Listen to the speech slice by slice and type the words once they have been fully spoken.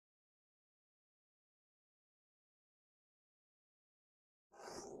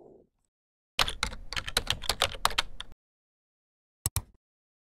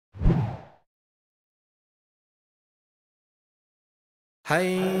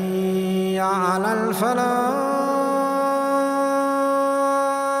حي على الفلاح.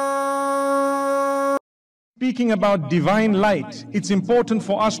 Speaking about divine light, it's important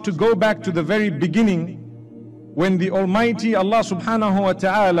for us to go back to the very beginning when the Almighty Allah subhanahu wa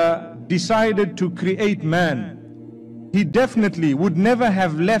ta'ala decided to create man. He definitely would never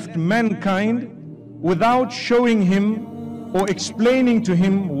have left mankind without showing him or explaining to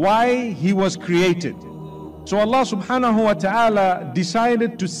him why he was created. So Allah subhanahu wa ta'ala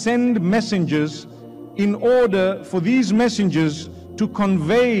decided to send messengers in order for these messengers to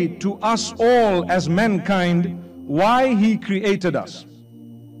convey to us all as mankind why He created us.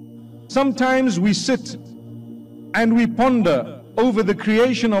 Sometimes we sit and we ponder over the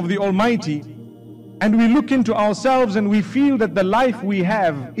creation of the Almighty, and we look into ourselves and we feel that the life we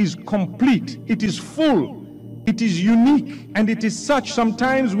have is complete, it is full, it is unique, and it is such.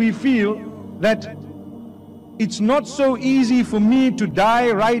 Sometimes we feel that it's not so easy for me to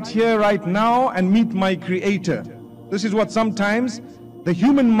die right here, right now, and meet my Creator. This is what sometimes the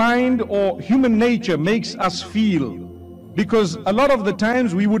human mind or human nature makes us feel. Because a lot of the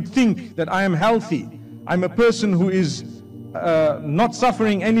times we would think that I am healthy, I'm a person who is not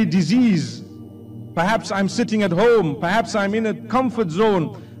suffering any disease. Perhaps I'm sitting at home, perhaps I'm in a comfort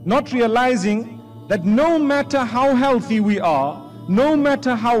zone, not realizing that no matter how healthy we are, no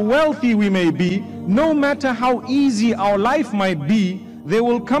matter how wealthy we may be, no matter how easy our life might be, there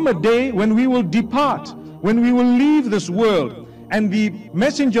will come a day when we will depart, when we will leave this world. And the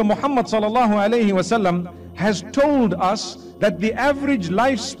Messenger Muhammad sallallahu alaihi wasallam has told us that the average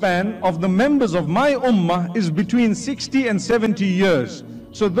lifespan of the members of my ummah is between 60 and 70 years.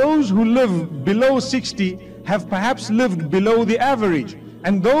 So those who live below 60 have perhaps lived below the average,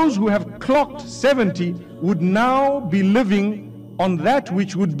 and those who have clocked 70 would now be living on that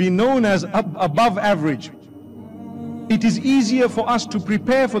which would be known as above average. It is easier for us to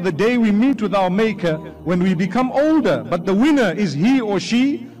prepare for the day we meet with our Maker when we become older, but the winner is he or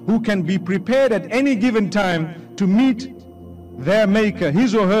she who can be prepared at any given time to meet their Maker,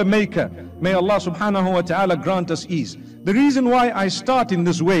 his or her Maker. May Allah subhanahu wa ta'ala grant us ease. The reason why I start in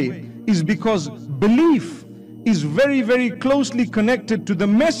this way is because belief is very, very closely connected to the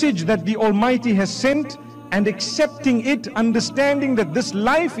message that the Almighty has sent, and accepting it, understanding that this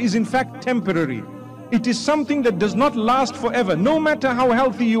life is in fact temporary. It is something that does not last forever. No matter how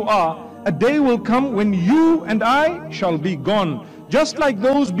healthy you are, a day will come when you and I shall be gone. Just like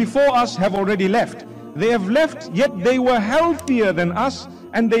those before us have already left. They have left, yet they were healthier than us,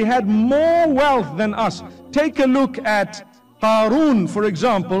 and they had more wealth than us. Take a look at Qarun, for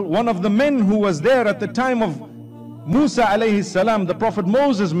example, one of the men who was there at the time of Musa alayhi salam, the Prophet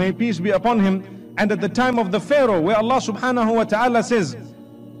Moses, may peace be upon him, and at the time of the Pharaoh, where Allah subhanahu wa ta'ala says,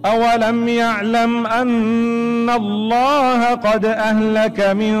 أَوَلَمْ يَعْلَمْ أَنَّ اللَّهَ قَدْ أَهْلَكَ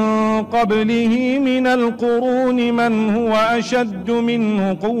مِنْ قَبْلِهِ مِنَ الْقُرُونِ مَنْ هُوَ أَشَدُّ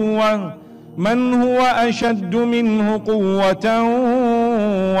مِنْهُ قُوَّةً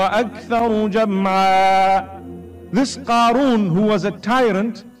وَأَكْثَرُ جَمْعًا. This Qarun, who was a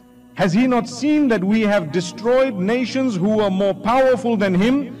tyrant, has he not seen that we have destroyed nations who were more powerful than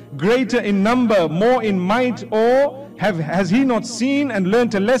him, greater in number, more in might? Or has he not seen and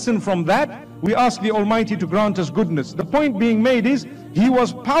learnt a lesson from that? We ask the Almighty to grant us goodness. The point being made is, he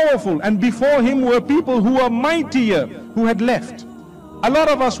was powerful, and before him were people who were mightier, who had left. A lot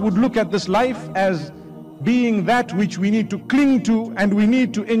of us would look at this life as being that which we need to cling to, and we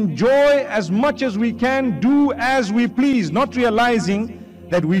need to enjoy as much as we can, do as we please, not realizing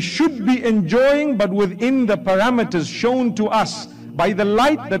that we should be enjoying, but within the parameters shown to us by the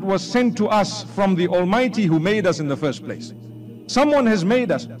light that was sent to us from the Almighty who made us in the first place. Someone has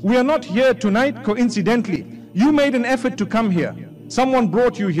made us. We are not here tonight coincidentally. You made an effort to come here. Someone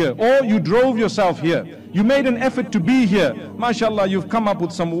brought you here, or you drove yourself here. You made an effort to be here. MashaAllah, you've come up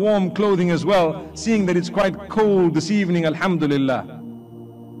with some warm clothing as well, seeing that it's quite cold this evening, alhamdulillah.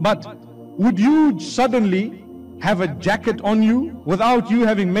 But would you suddenly have a jacket on you without you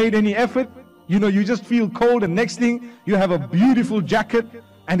having made any effort? You know, you just feel cold, and next thing you have a beautiful jacket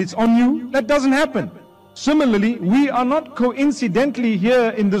and it's on you. That doesn't happen. Similarly, we are not coincidentally here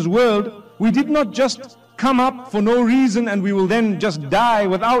in this world. We did not just come up for no reason and we will then just die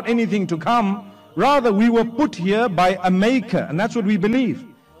without anything to come. Rather, we were put here by a Maker, and that's what we believe.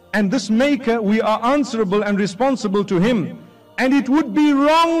 And this Maker, we are answerable and responsible to him. And it would be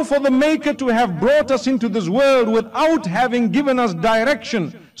wrong for the Maker to have brought us into this world without having given us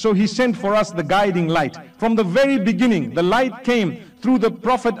direction. So he sent for us the guiding light. From the very beginning, the light came through the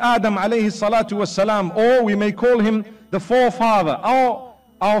Prophet Adam alayhi salatu wasalam, or we may call him the forefather.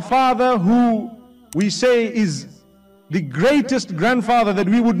 Our father, who we say is the greatest grandfather that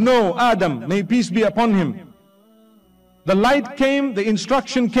we would know, Adam, may peace be upon him. The light came, the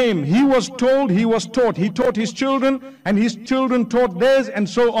instruction came. He was told, he was taught. He taught his children, and his children taught theirs, and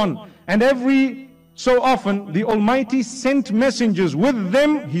so on. And every so often, the Almighty sent messengers. With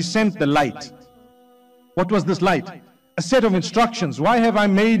them, He sent the light. What was this light? A set of instructions. Why have I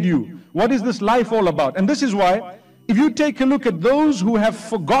made you? What is this life all about? And this is why, if you take a look at those who have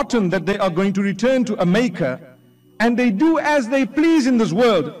forgotten that they are going to return to a Maker, and they do as they please in this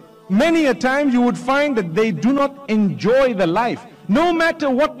world, many a time you would find that they do not enjoy the life. No matter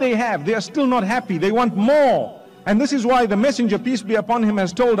what they have, they are still not happy. They want more. And this is why the Messenger, peace be upon him,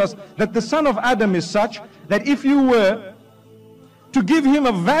 has told us that the son of Adam is such that if you were to give him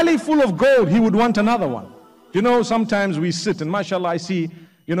a valley full of gold, he would want another one. You know, sometimes we sit, and mashallah, I see,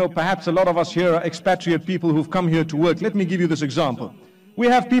 you know, perhaps a lot of us here are expatriate people who've come here to work. Let me give you this example. We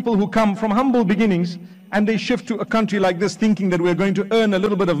have people who come from humble beginnings, and they shift to a country like this thinking that we're going to earn a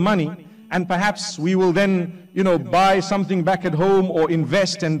little bit of money, and perhaps we will then, you know, buy something back at home or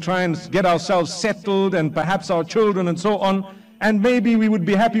invest and try and get ourselves settled, and perhaps our children and so on, and maybe we would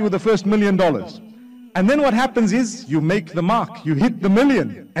be happy with the first $1 million. And then what happens is you make the mark, you hit the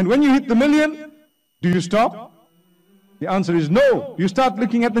million. And when you hit the million, do you stop? The answer is no. You start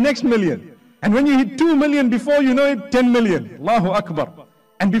looking at the next million. And when you hit 2 million, before you know it, 10 million. Allahu Akbar.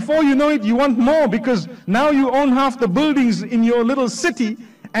 And before you know it, you want more, because now you own half the buildings in your little city,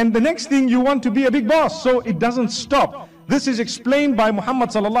 and the next thing you want to be a big boss. So it doesn't stop. This is explained by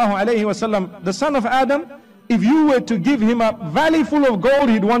Muhammad sallallahu alayhi wasallam. The son of Adam, if you were to give him a valley full of gold,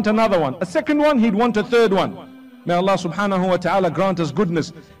 he'd want another one. A second one, he'd want a third one. May Allah subhanahu wa ta'ala grant us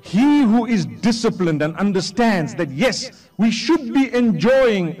goodness. He who is disciplined and understands that yes, we should be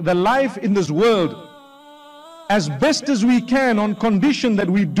enjoying the life in this world as best as we can, on condition that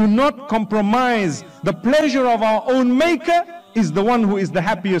we do not compromise the pleasure of our own Maker, is the one who is the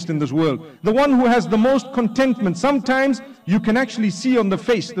happiest in this world. The one who has the most contentment. Sometimes you can actually see on the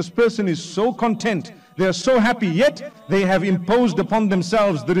face, this person is so content, they are so happy, yet they have imposed upon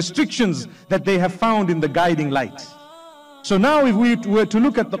themselves the restrictions that they have found in the guiding light. So now if we were to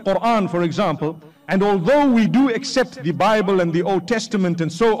look at the Quran, for example, and although we do accept the Bible and the Old Testament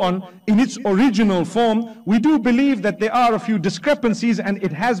and so on in its original form, we do believe that there are a few discrepancies, and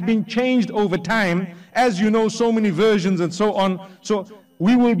it has been changed over time. As you know, so many versions and so on. So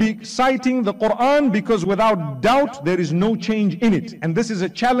we will be citing the Quran because without doubt there is no change in it. And this is a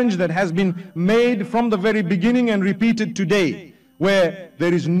challenge that has been made from the very beginning and repeated today, where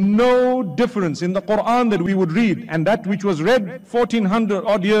there is no difference in the Quran that we would read and that which was read 1400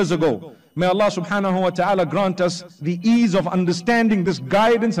 odd years ago. May Allah subhanahu wa ta'ala grant us the ease of understanding this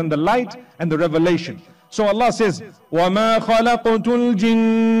guidance and the light and the revelation. So Allah says, وَمَا خَلَقْتُ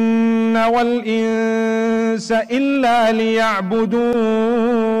الْجِنَّ وَالْإِنسَ إِلَّا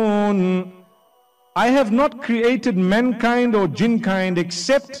لِيَعْبُدُونَ. I have not created mankind or jinnkind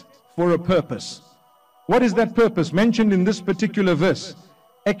except for a purpose. What is that purpose mentioned in this particular verse?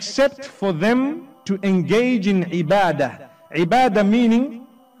 Except for them to engage in ibadah. Ibadah meaning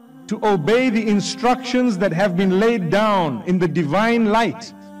to obey the instructions that have been laid down in the divine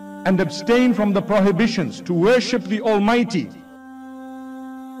light, and abstain from the prohibitions, to worship the Almighty.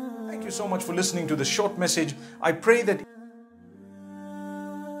 Thank you so much for listening to this short message. I pray that